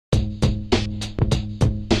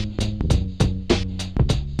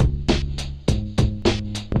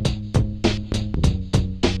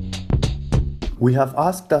We have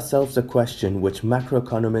asked ourselves a question which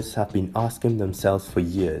macroeconomists have been asking themselves for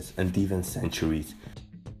years and even centuries.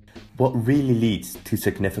 What really leads to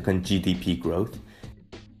significant GDP growth?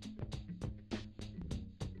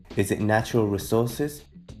 Is it natural resources?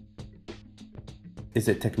 Is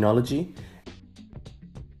it technology?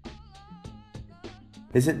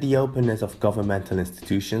 Is it the openness of governmental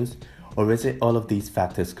institutions? Or is it all of these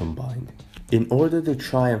factors combined? In order to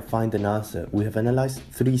try and find an answer, we have analyzed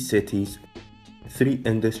 3 cities, 3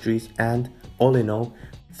 industries, and, all in all,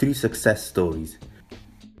 3 success stories.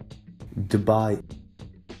 Dubai,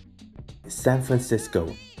 San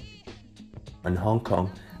Francisco, and Hong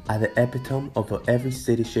Kong are the epitome of what every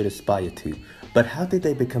city should aspire to. But how did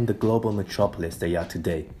they become the global metropolis they are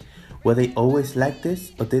today? Were they always like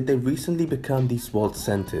this, or did they recently become these world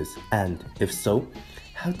centers? And, if so,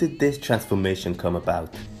 how did this transformation come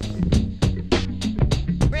about?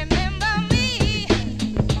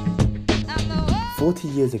 40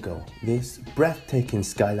 years ago, this breathtaking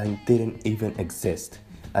skyline didn't even exist.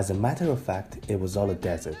 As a matter of fact, it was all a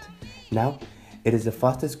desert. Now, it is the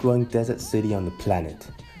fastest growing desert city on the planet.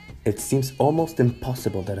 It seems almost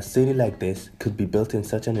impossible that a city like this could be built in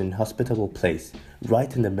such an inhospitable place,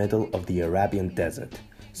 right in the middle of the Arabian desert.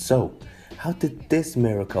 So, how did this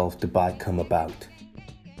miracle of Dubai come about?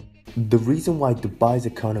 The reason why Dubai's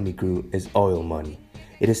economy grew is oil money.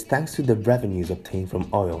 It is thanks to the revenues obtained from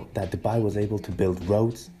oil that Dubai was able to build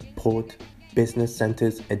roads, port, business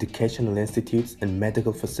centers, educational institutes, and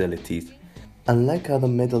medical facilities. Unlike other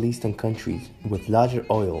Middle Eastern countries with larger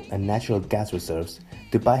oil and natural gas reserves,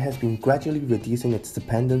 Dubai has been gradually reducing its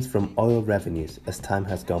dependence from oil revenues as time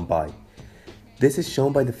has gone by. This is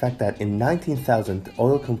shown by the fact that in 19,000,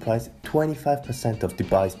 oil comprised 25% of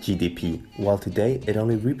Dubai's GDP, while today it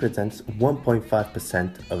only represents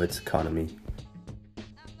 1.5% of its economy.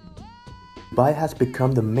 Dubai has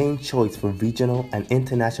become the main choice for regional and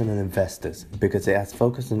international investors because it has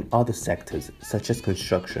focused on other sectors such as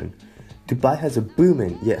construction. Dubai has a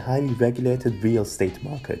booming yet highly regulated real estate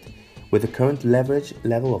market with a current leverage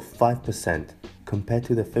level of 5% compared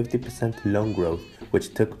to the 50% loan growth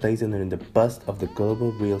which took place during the bust of the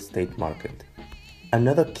global real estate market.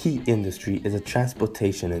 Another key industry is the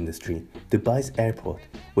transportation industry. Dubai's airport,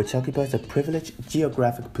 which occupies a privileged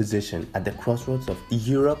geographic position at the crossroads of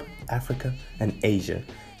Europe, Africa, and Asia,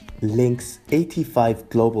 links 85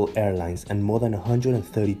 global airlines and more than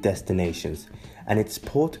 130 destinations, and its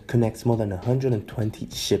port connects more than 120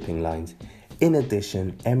 shipping lines. In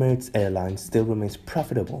addition, Emirates Airlines still remains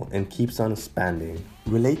profitable and keeps on expanding.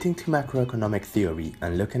 Relating to macroeconomic theory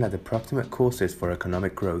and looking at the proximate causes for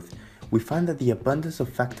economic growth, we find that the abundance of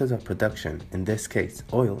factors of production, in this case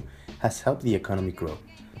oil, has helped the economy grow.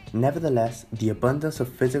 Nevertheless, the abundance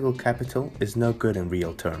of physical capital is no good in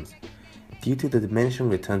real terms, due to the diminishing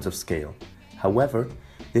returns of scale. However,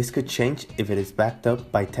 this could change if it is backed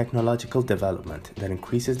up by technological development that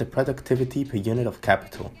increases the productivity per unit of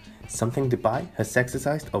capital, something Dubai has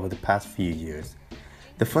exercised over the past few years.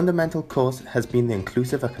 The fundamental cause has been the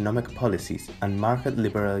inclusive economic policies and market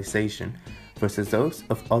liberalization versus those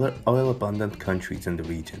of other oil-abundant countries in the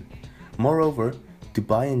region. Moreover,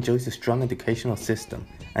 Dubai enjoys a strong educational system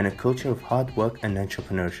and a culture of hard work and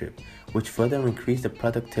entrepreneurship, which further increase the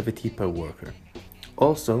productivity per worker.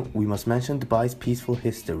 Also, we must mention Dubai's peaceful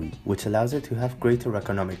history, which allows it to have greater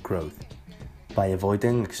economic growth by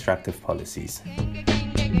avoiding extractive policies.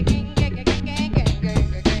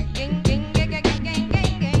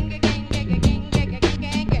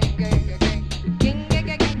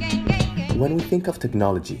 When we think of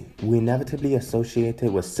technology, we inevitably associate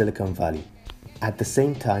it with Silicon Valley. At the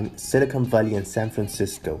same time, Silicon Valley and San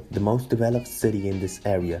Francisco, the most developed city in this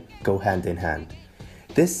area, go hand in hand.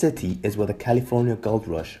 This city is where the California gold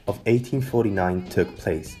rush of 1849 took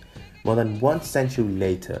place. More than 1 century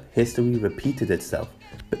later, history repeated itself,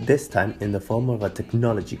 but this time in the form of a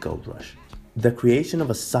technology gold rush. The creation of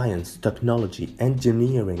a science, technology,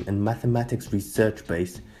 engineering, and mathematics research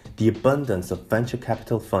base, the abundance of venture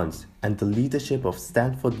capital funds, and the leadership of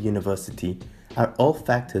Stanford University are all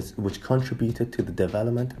factors which contributed to the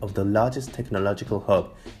development of the largest technological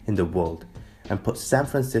hub in the world and put San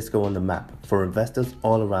Francisco on the map for investors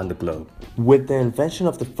all around the globe. With the invention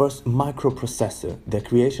of the first microprocessor, the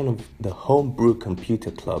creation of the Homebrew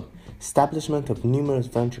Computer Club, establishment of numerous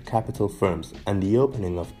venture capital firms, and the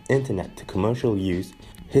opening of internet to commercial use,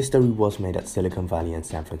 history was made at Silicon Valley and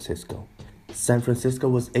San Francisco. San Francisco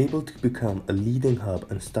was able to become a leading hub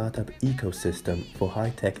and startup ecosystem for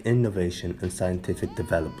high-tech innovation and scientific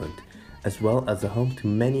development, as well as the home to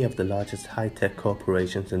many of the largest high-tech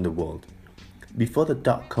corporations in the world. Before the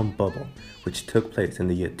dot-com bubble, which took place in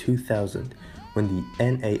the year 2000, When the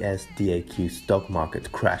NASDAQ stock market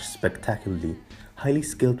crashed spectacularly, highly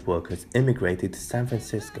skilled workers immigrated to San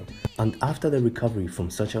Francisco, and after the recovery from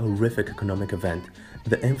such a horrific economic event,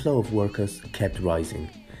 the inflow of workers kept rising.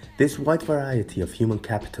 This wide variety of human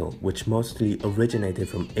capital, which mostly originated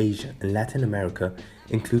from Asia and Latin America,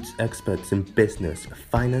 includes experts in business,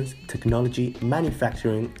 finance, technology,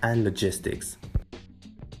 manufacturing, and logistics.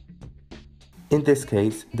 In this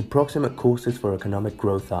case, the proximate causes for economic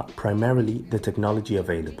growth are primarily the technology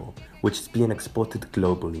available, which is being exported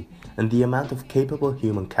globally, and the amount of capable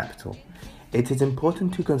human capital. It is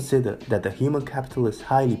important to consider that the human capital is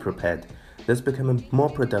highly prepared, thus becoming more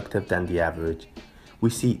productive than the average.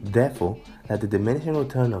 We see, therefore, that the diminishing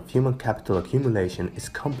return of human capital accumulation is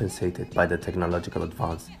compensated by the technological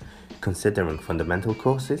advance. Considering fundamental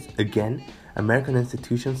causes, again, American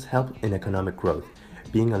institutions help in economic growth,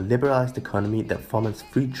 being a liberalized economy that foments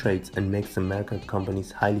free trades and makes American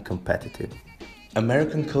companies highly competitive.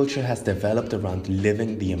 American culture has developed around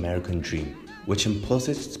living the American dream, which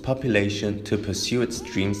impulses its population to pursue its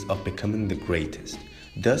dreams of becoming the greatest,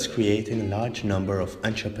 thus creating a large number of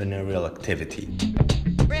entrepreneurial activity.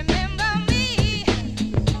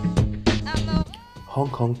 Hong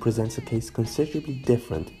Kong presents a case considerably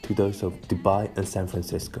different to those of Dubai and San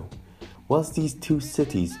Francisco. Whilst these two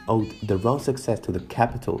cities owed their own success to the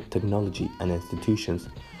capital, technology, and institutions,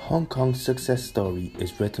 Hong Kong's success story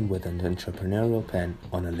is written with an entrepreneurial pen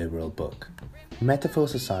on a liberal book.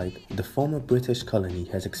 Metaphors aside, the former British colony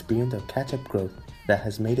has experienced a catch-up growth that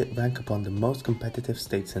has made it rank upon the most competitive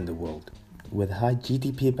states in the world. With high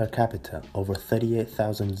GDP per capita over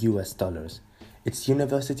 $38,000, its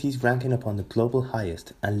universities ranking upon the global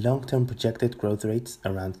highest and long-term projected growth rates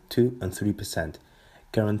around 2 and 3%,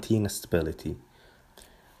 guaranteeing stability.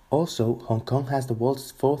 Also, Hong Kong has the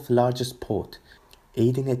world's fourth largest port,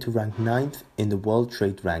 aiding it to rank 9th in the World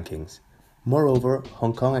Trade Rankings. Moreover,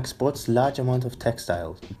 Hong Kong exports large amounts of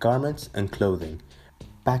textiles, garments, and clothing,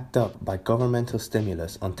 backed up by governmental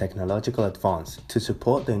stimulus on technological advance to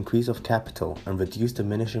support the increase of capital and reduce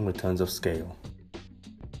diminishing returns of scale.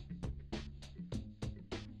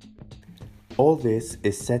 All this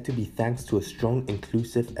is said to be thanks to a strong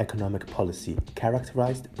inclusive economic policy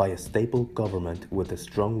characterized by a stable government with a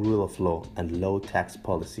strong rule of law and low tax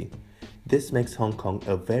policy. This makes Hong Kong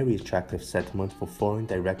a very attractive settlement for foreign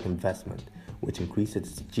direct investment, which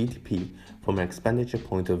increases its GDP from an expenditure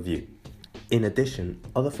point of view. In addition,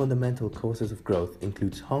 other fundamental causes of growth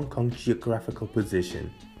includes Hong Kong's geographical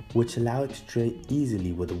position, which allow it to trade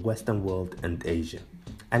easily with the Western world and Asia,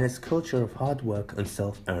 and its culture of hard work and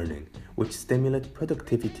self-earning, which stimulate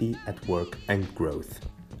productivity at work and growth.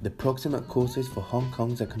 The proximate causes for Hong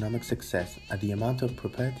Kong's economic success are the amount of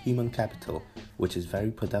prepared human capital, which is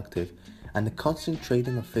very productive, and the constant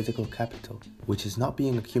trading of physical capital, which is not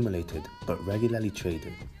being accumulated but regularly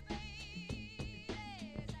traded.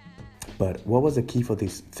 But what was the key for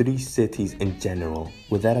these three cities in general?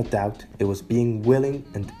 Without a doubt, it was being willing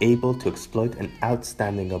and able to exploit an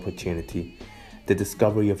outstanding opportunity. The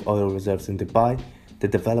discovery of oil reserves in Dubai, the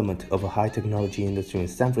development of a high-technology industry in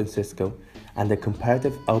San Francisco, and the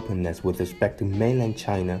comparative openness with respect to mainland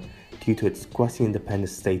China due to its quasi-independent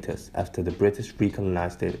status after the British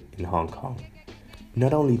recolonized it in Hong Kong.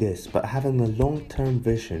 Not only this, but having a long-term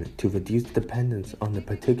vision to reduce dependence on the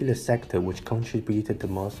particular sector which contributed the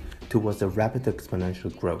most towards the rapid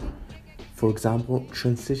exponential growth. For example,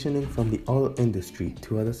 transitioning from the oil industry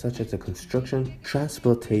to others such as the construction,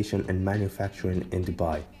 transportation, and manufacturing in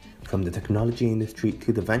Dubai, from the technology industry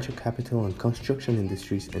to the venture capital and construction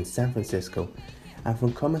industries in San Francisco, and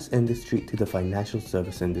from commerce industry to the financial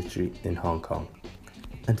service industry in Hong Kong.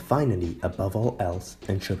 And finally, above all else,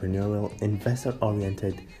 entrepreneurial,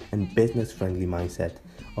 investor-oriented, and business-friendly mindset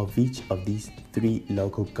of each of these three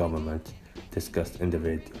local governments discussed in the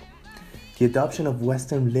video. The adoption of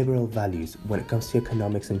Western liberal values when it comes to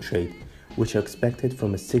economics and trade, which are expected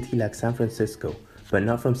from a city like San Francisco, but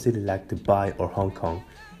not from cities like Dubai or Hong Kong,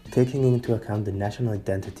 taking into account the national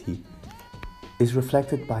identity, is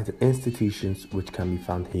reflected by the institutions which can be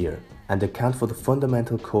found here, and account for the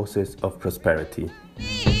fundamental causes of prosperity.